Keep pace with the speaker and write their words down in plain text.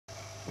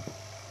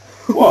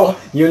What?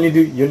 You only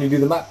do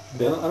the map I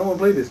bit. don't want to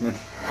play this, man.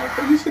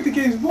 But you said the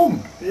game's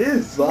bomb. It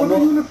is, but What do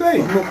you want to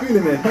play? I'm not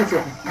feeling it. That's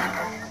all.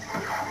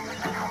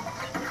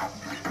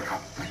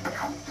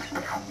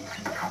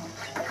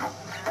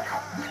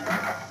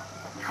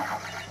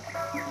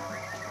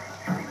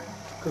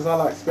 Because I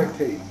like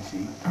spectating, you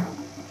see. I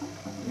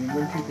mean,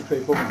 when people play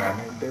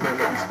Bomberman, they don't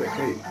let me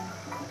spectate.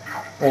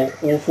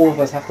 All four of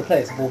us have to play.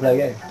 It's a 4-player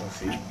game. You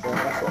see? Well,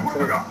 that's what I'm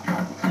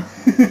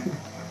saying.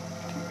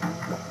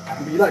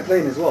 But you like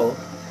playing as well.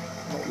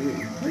 Not really.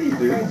 What do you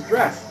do? It's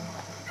grass.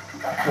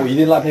 Oh, you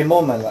didn't like playing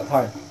Bomberman at that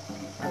time,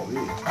 Not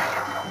really.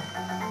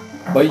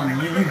 but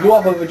you grew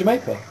up over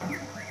Jamaica.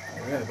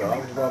 Yeah, but I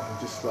would rather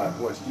just like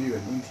watch you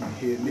and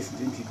Inti listen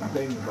to Inti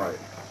complaining about it.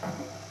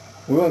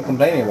 We weren't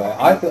complaining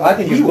about it. I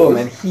think it's cool,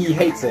 man. He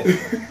hates it.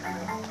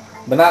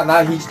 But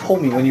now he just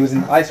told me when he was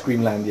in Ice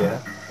Cream Land, yeah.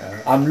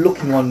 I'm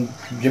looking on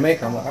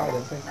Jamaica. I'm like, alright,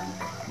 that's it.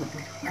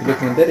 You're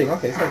looking on Deading.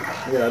 Okay, so.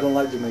 Yeah, I don't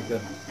like Jamaica.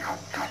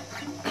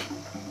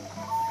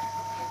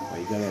 Why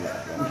you going like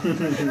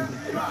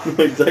that?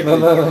 Exactly.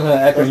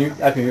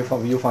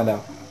 No. You'll find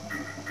out.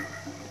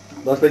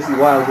 That's basically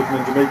why I was looking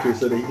in Jamaica,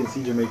 so that he can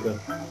see Jamaica.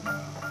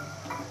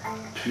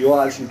 You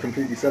are actually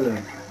completely selling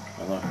it.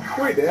 I know.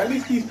 Wait there, at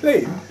least he's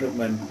playing. Look,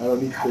 man, I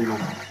don't need to play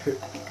this.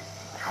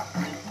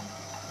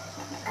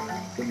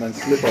 Look, man,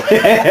 slip up.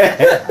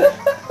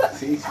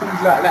 See, things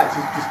like that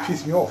just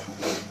piss me off.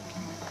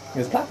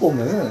 It's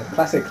platformers, isn't it?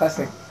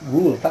 Classic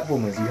rule of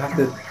platformers. You have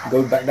to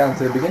go back down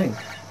to the beginning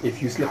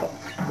if you slip up.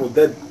 Or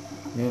dead.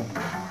 Yeah.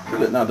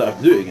 Look, now I don't have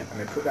to do it again. And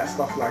they put that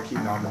stuff like in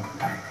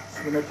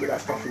so when they put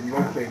that stuff in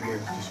role-playing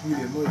games, it's just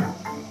really annoying.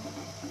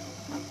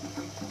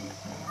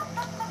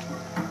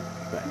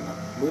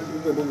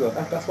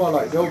 That's why I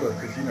like Zelda,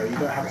 because you know you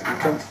don't have to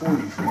do jumps for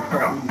you, so you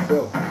can't really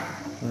fail.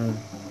 Mm.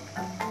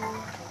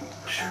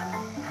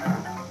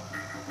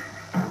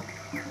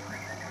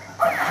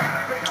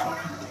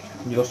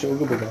 You lost your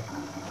Ooga Booga.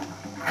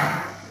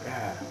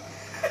 Yeah.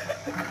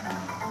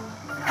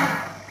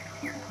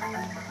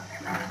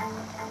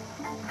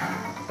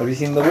 Have you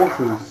seen the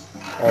walkthroughs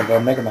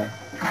of Mega Man?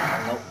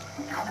 Nope.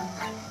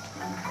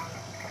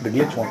 The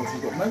glitch ones?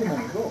 He's got Mega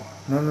Man as well.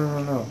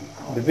 No.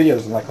 The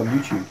videos are like on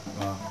YouTube.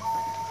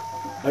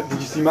 Did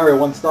you see Mario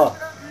 1 star?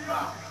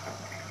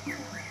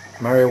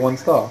 Mario 1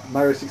 star?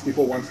 Mario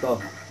 64 1 star.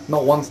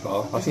 Not 1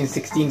 star. I've seen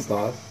 16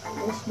 stars.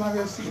 What's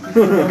Mario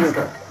 64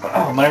 stuff?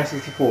 Oh, Mario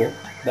 64.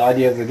 The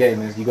idea of the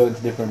game is you go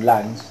into different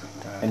lands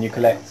and you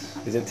collect.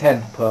 Is it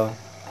 10 per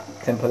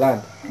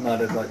land? No,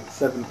 there's like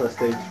 7 per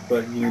stage,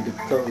 but you need a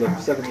total of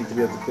 70 to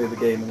be able to clear the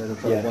game, and there's a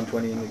total of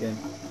 120 in the game.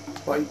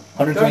 But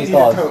 120 don't need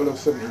stars. a total of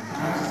 70. You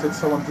just said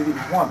someone did it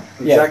with one.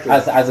 Yeah, Exactly.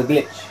 as a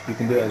glitch, you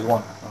can do it as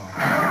one.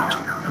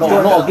 Not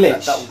a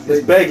glitch.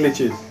 There's bare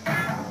glitches.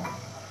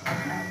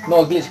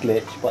 Not a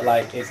glitch, but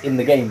like it's in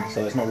the game,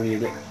 so it's not really a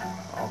glitch.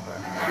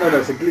 Okay. No,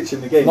 it's a glitch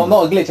in the game. Not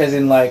a glitch as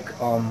in like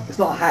It's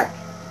not a hack.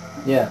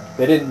 yeah,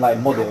 they didn't like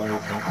mod it or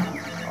anything. Do you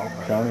know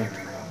what I mean?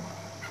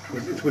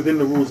 It's within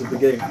the rules of the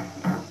game.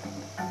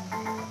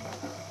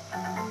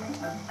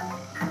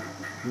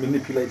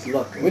 Manipulates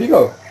luck. Where'd you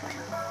go?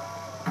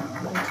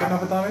 To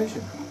another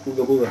dimension.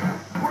 Booga booga.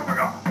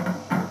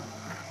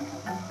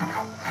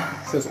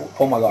 Says,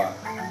 oh my god.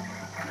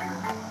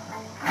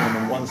 And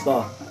then 1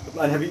 star.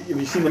 And have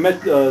you seen the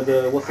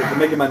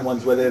Mega Man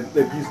ones where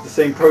they've used the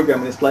same program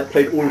and it's like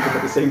played all of them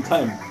at the same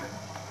time?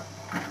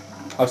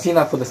 I've seen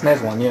that for the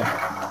SNES one,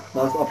 yeah.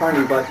 Now,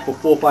 apparently, like for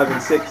 4, 5,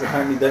 and 6,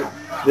 apparently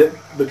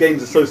the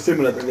games are so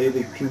similar that they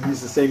can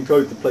use the same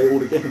code to play all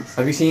the games.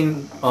 Have you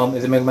seen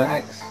is it Mega Man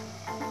X?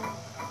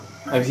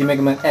 Have you seen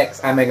Mega Man X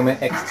and Mega Man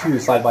X2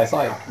 side by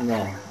side?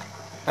 No.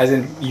 As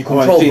in you Oh,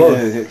 I've control seen both.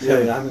 it. Yeah,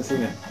 I haven't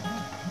seen it.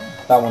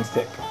 That one's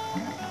thick.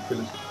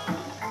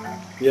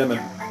 Yeah,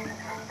 man.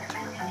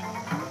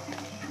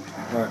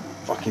 Alright.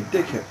 Fucking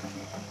dickhead.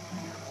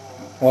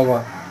 What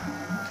one?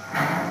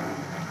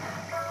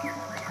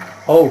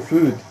 Oh,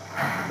 food.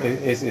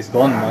 It's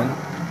gone, man.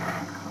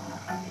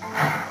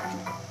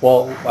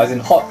 Well, as in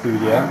hot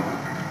food, yeah?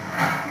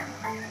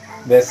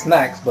 There's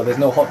snacks, but there's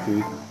no hot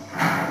food.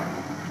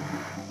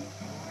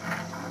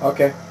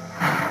 Okay.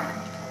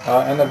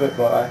 End of it,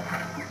 but I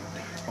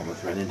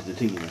almost ran into the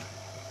thing, you know.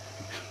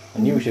 I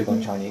knew we should have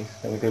gone Chinese,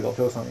 then we could have got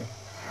Phil something.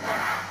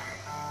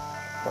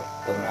 But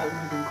doesn't That matter. would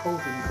have been cold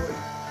when you got it.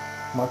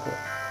 Michael.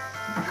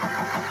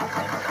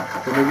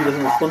 But maybe he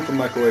doesn't respond to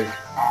microwave.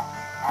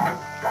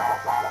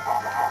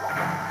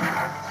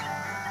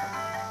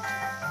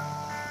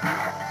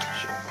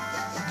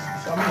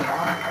 So I mean,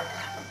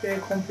 they're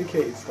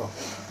complicated stuff.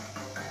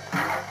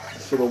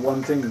 It's sort of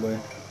one thing, boy.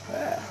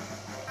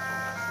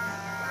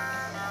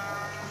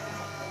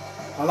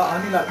 I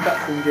only like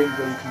platform games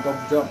where you can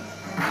double jump.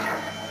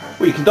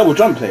 Well, you can double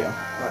jump later.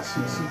 Like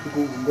Super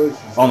Balls and Ghosts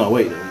and Oh stuff. no,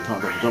 wait, though, you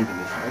can't double jump in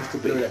this. I used to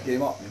blow that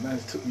game up. My man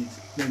took me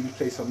to made me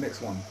play some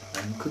next one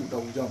and you couldn't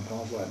double jump and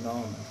I was like, no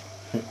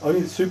man.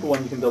 Only the super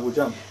one you can double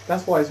jump.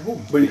 That's why it's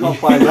wrong. But you can't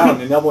fire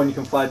down. In the other one you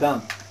can fire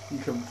down. You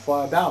can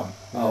fire down.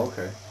 Oh,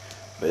 okay.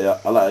 But yeah,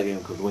 I like that game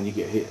because when you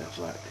get hit, that's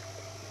like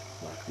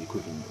the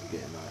equivalent of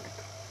getting like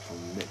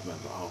from next man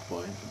got half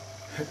bar.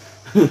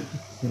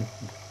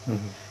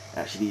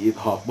 Actually, it's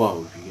half bar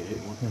if you get hit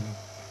one.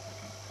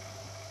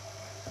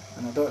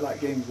 And I don't like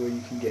games where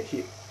you can get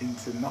hit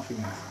into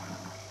nothingness.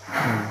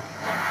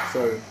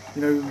 So,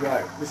 you know,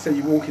 like, let's say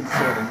you walk into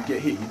someone and you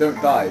get hit, you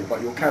don't die,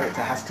 but your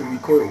character has to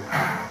recoil.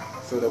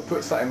 So they'll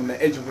put something on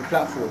the edge of the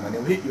platform and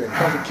they'll hit you and it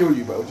doesn't kill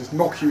you, but it'll just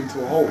knock you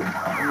into a hole.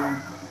 I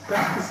mean,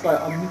 that's just like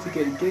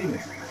unmitigated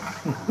gayness.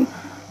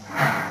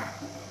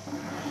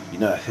 You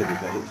know that's heavy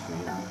that hits me.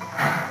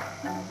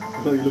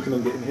 No, you're looking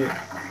on getting hit.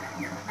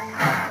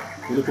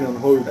 You're looking on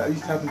hold. That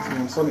used to happen to me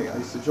on Sonic. I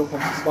used to drop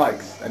onto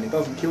spikes and it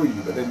doesn't kill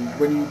you, but then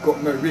when you've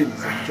got no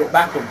rings and you drop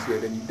back onto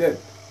it, then you're dead.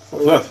 So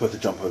I was supposed to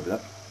jump over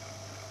that.